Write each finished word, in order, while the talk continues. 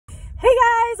Hey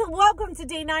guys, welcome to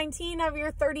day 19 of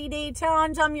your 30-day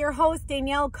challenge. I'm your host,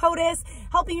 Danielle Cotis,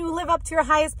 helping you live up to your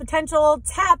highest potential,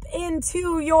 tap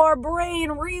into your brain,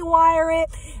 rewire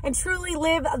it, and truly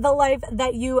live the life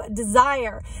that you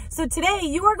desire. So today,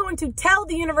 you are going to tell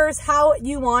the universe how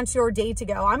you want your day to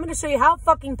go. I'm going to show you how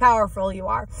fucking powerful you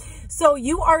are. So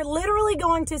you are literally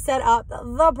going to set up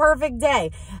the perfect day,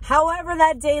 however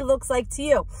that day looks like to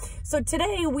you. So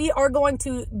today, we are going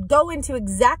to go into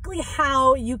exactly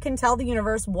how you can tell the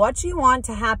universe what you want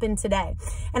to happen today.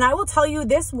 And I will tell you,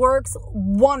 this works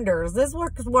wonders. This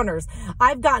works wonders.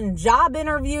 I've gotten job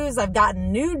interviews. I've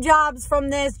gotten new jobs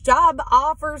from this, job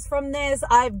offers from this.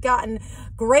 I've gotten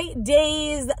great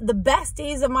days, the best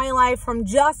days of my life from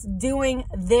just doing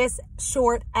this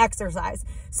short exercise.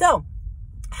 So,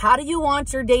 how do you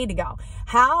want your day to go?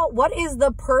 What is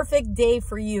the perfect day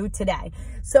for you today?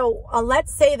 So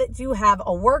let's say that you have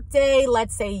a work day.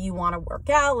 Let's say you want to work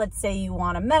out. Let's say you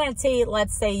want to meditate.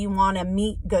 Let's say you want to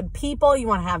meet good people. You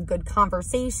want to have good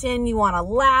conversation. You want to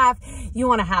laugh. You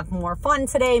want to have more fun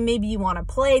today. Maybe you want to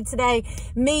play today.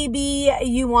 Maybe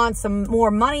you want some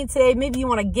more money today. Maybe you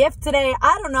want a gift today.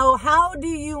 I don't know. How do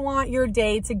you want your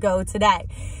day to go today?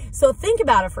 So think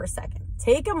about it for a second.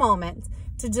 Take a moment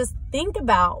to just think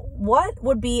about what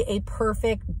would be a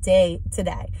perfect day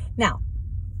today. Now,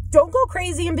 don't go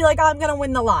crazy and be like, oh, I'm going to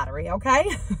win the lottery, okay?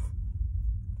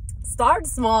 Start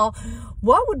small.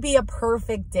 What would be a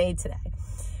perfect day today?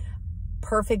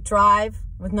 Perfect drive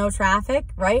with no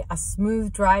traffic, right? A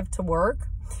smooth drive to work.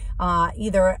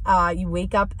 Either you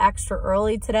wake up extra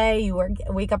early today, you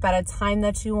wake up at a time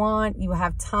that you want, you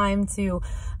have time to,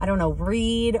 I don't know,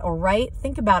 read or write.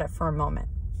 Think about it for a moment.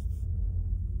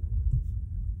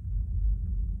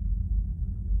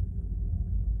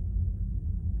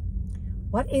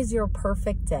 What is your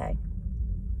perfect day?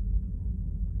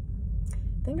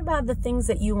 Think about the things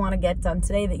that you want to get done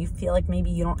today that you feel like maybe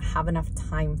you don't have enough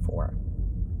time for.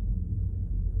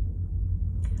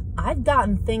 I've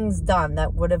gotten things done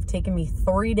that would have taken me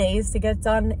 3 days to get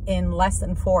done in less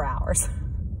than 4 hours.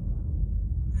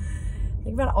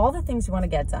 Think about all the things you want to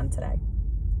get done today.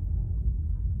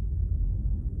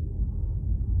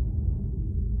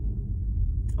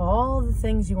 All the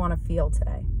things you want to feel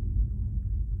today.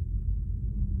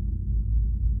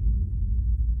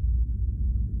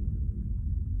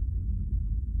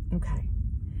 Okay,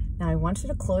 now I want you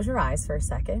to close your eyes for a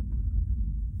second.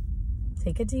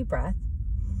 Take a deep breath.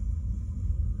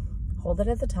 Hold it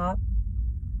at the top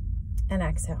and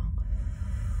exhale.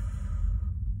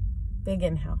 Big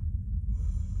inhale.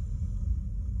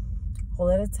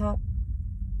 Hold it at the top.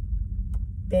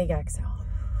 Big exhale.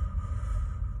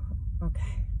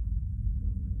 Okay.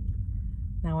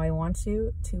 Now I want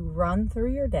you to run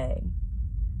through your day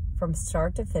from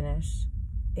start to finish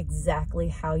exactly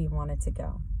how you want it to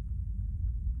go.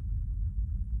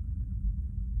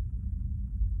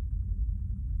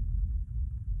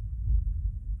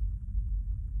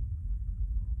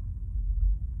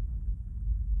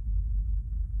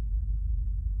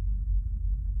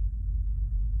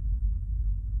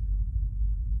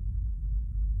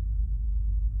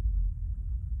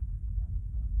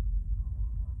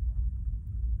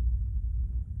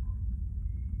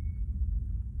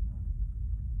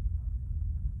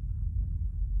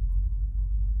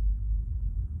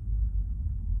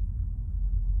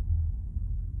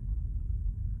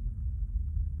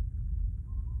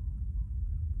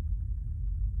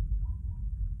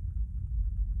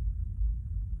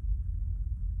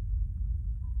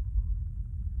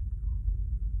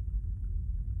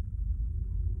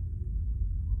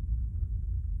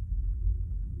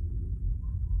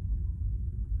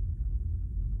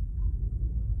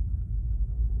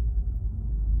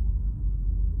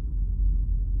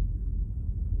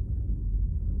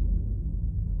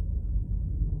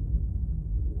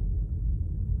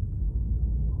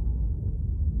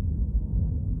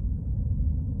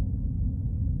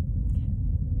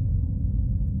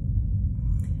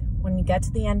 When you get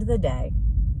to the end of the day,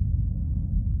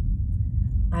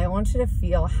 I want you to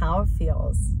feel how it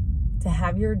feels to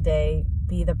have your day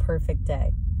be the perfect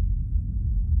day.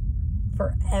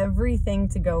 For everything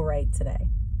to go right today.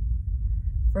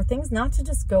 For things not to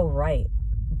just go right,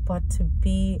 but to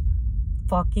be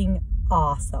fucking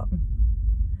awesome.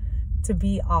 To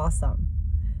be awesome.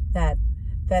 That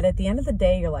at the end of the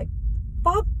day, you're like,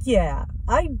 fuck yeah,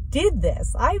 I did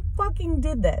this. I fucking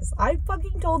did this. I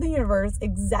fucking told the universe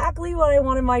exactly what I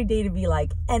wanted my day to be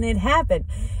like, and it happened.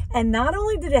 And not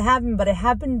only did it happen, but it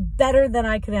happened better than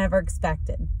I could have ever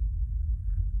expected.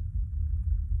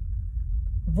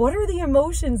 What are the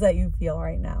emotions that you feel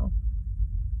right now?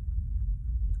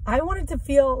 I want it to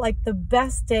feel like the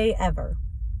best day ever.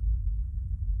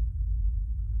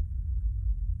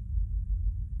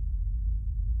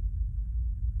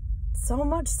 So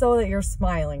much so that you're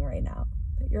smiling right now.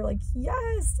 That you're like,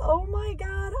 yes, oh my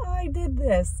God, I did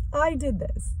this. I did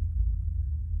this.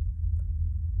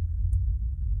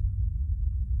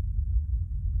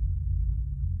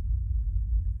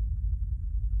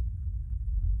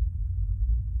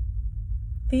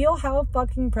 Feel how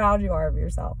fucking proud you are of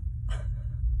yourself.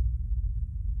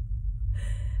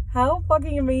 How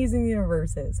fucking amazing the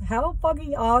universe is. How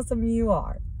fucking awesome you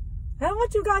are. How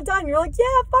much you got done. You're like,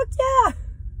 yeah, fuck yeah.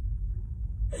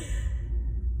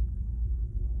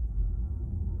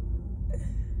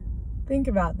 Think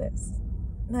about this.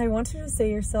 Now I want you to say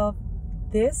to yourself,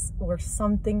 this or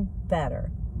something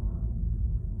better.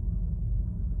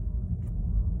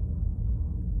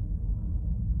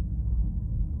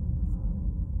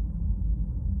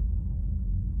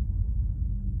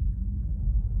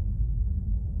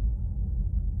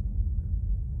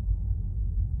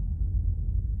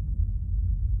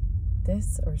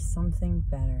 This or something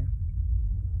better.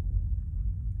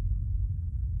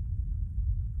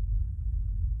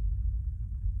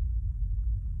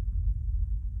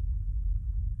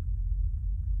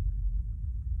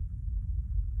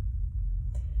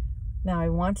 Now I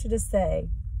want you to say,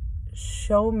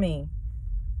 show me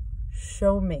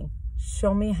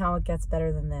how it gets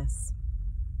better than this.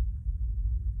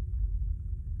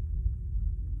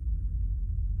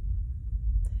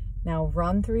 Now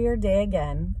run through your day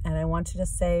again, and I want you to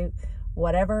say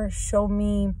whatever, show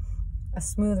me a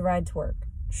smooth ride to work.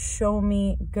 Show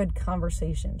me good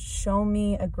conversation. Show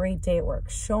me a great day at work.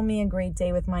 Show me a great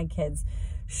day with my kids.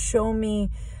 Show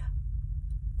me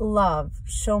love.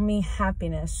 Show me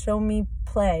happiness. Show me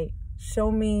play. Show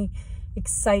me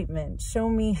excitement. Show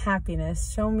me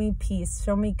happiness. Show me peace.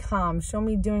 Show me calm. Show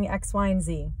me doing X, Y, and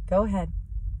Z. Go ahead.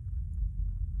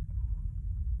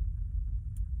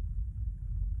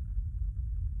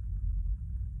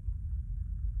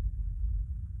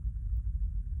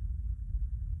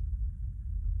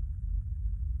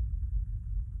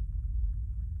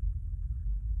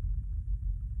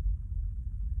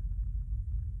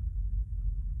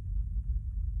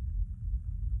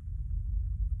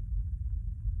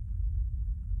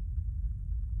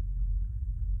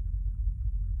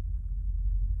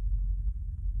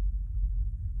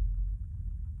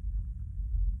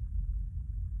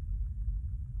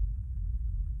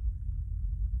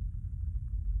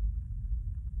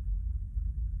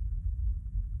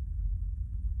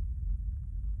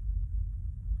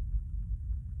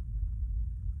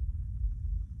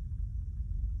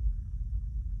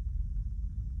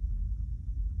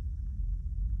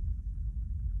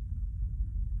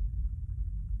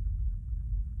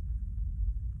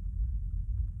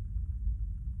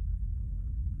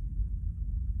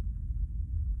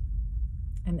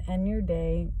 And end your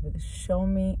day with show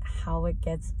me how it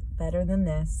gets better than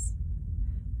this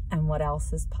and what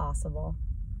else is possible.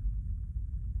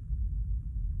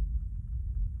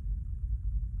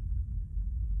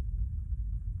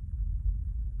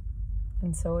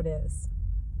 And so it is.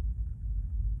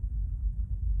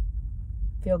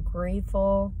 Feel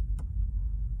grateful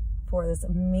for this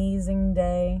amazing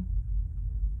day.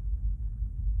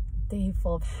 Day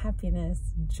full of happiness,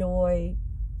 joy,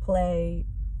 play,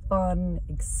 fun,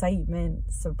 excitement,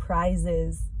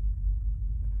 surprises.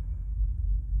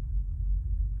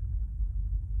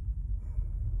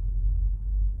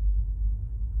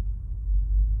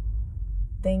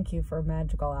 Thank you for a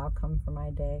magical outcome for my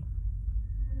day.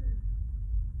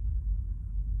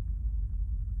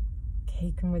 Okay,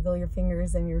 you can wiggle your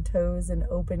fingers and your toes and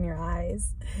open your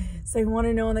eyes. So I want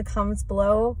to know in the comments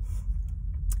below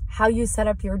how you set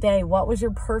up your day. What was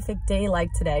your perfect day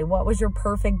like today? What was your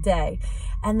perfect day?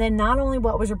 And then not only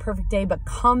what was your perfect day, but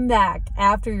come back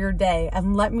after your day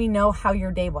and let me know how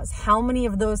your day was. How many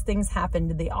of those things happened?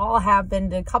 Did they all happen?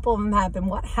 Did a couple of them happen?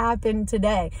 What happened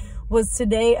today? Was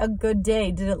today a good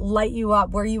day? Did it light you up?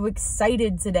 Were you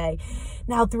excited today?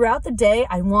 Now, throughout the day,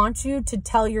 I want you to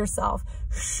tell yourself,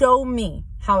 show me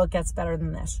how it gets better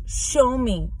than this. Show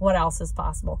me what else is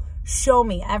possible. Show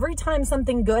me. Every time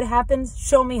something good happens,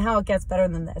 show me how it gets better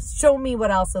than this. Show me what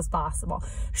else is possible.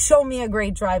 Show me a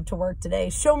great drive to work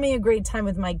today. Show me a great time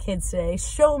with my kids today.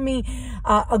 Show me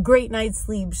a great night's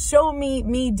sleep. Show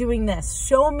me doing this.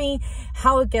 Show me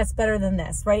how it gets better than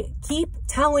this, right? Keep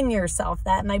telling yourself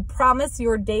that, and I promise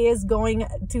your day is going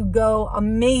to go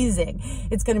amazing.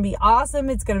 It's going to be awesome.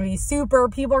 It's going to be super.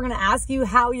 People are going to ask you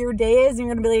how your day is, and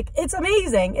you're going to be like, it's amazing.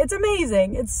 amazing. It's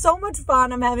amazing. It's so much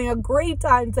fun. I'm having a great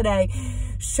time today.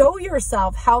 Show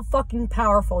yourself how fucking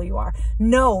powerful you are.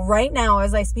 Know right now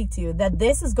as I speak to you that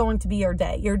this is going to be your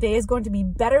day. Your day is going to be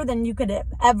better than you could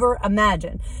ever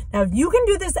imagine. Now, if you can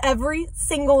do this every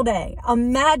single day,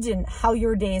 imagine how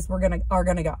your days are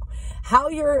gonna go. How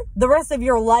the rest of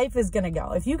your life is gonna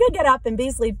go. If you could get up and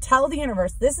basically tell the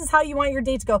universe, this is how you want your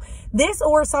day to go, this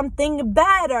or something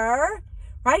better,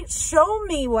 right? Show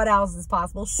me what else is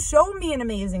possible. Show me an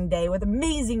amazing day with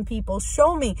amazing people.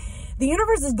 Show me. The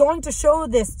universe is going to show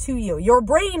this to you. Your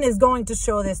brain is going to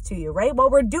show this to you, right?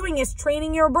 What we're doing is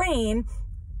training your brain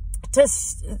to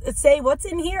say what's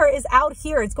in here is out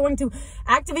here. It's going to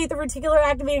activate the reticular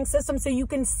activating system so you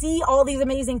can see all these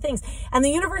amazing things. And the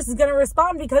universe is going to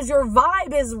respond because your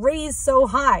vibe is raised so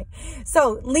high.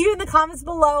 So leave in the comments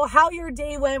below how your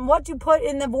day went, what you put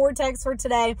in the vortex for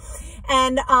today.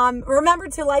 And remember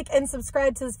to like and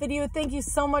subscribe to this video. Thank you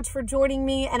so much for joining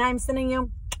me. And I'm sending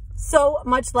you so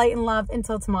much light and love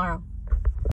until tomorrow.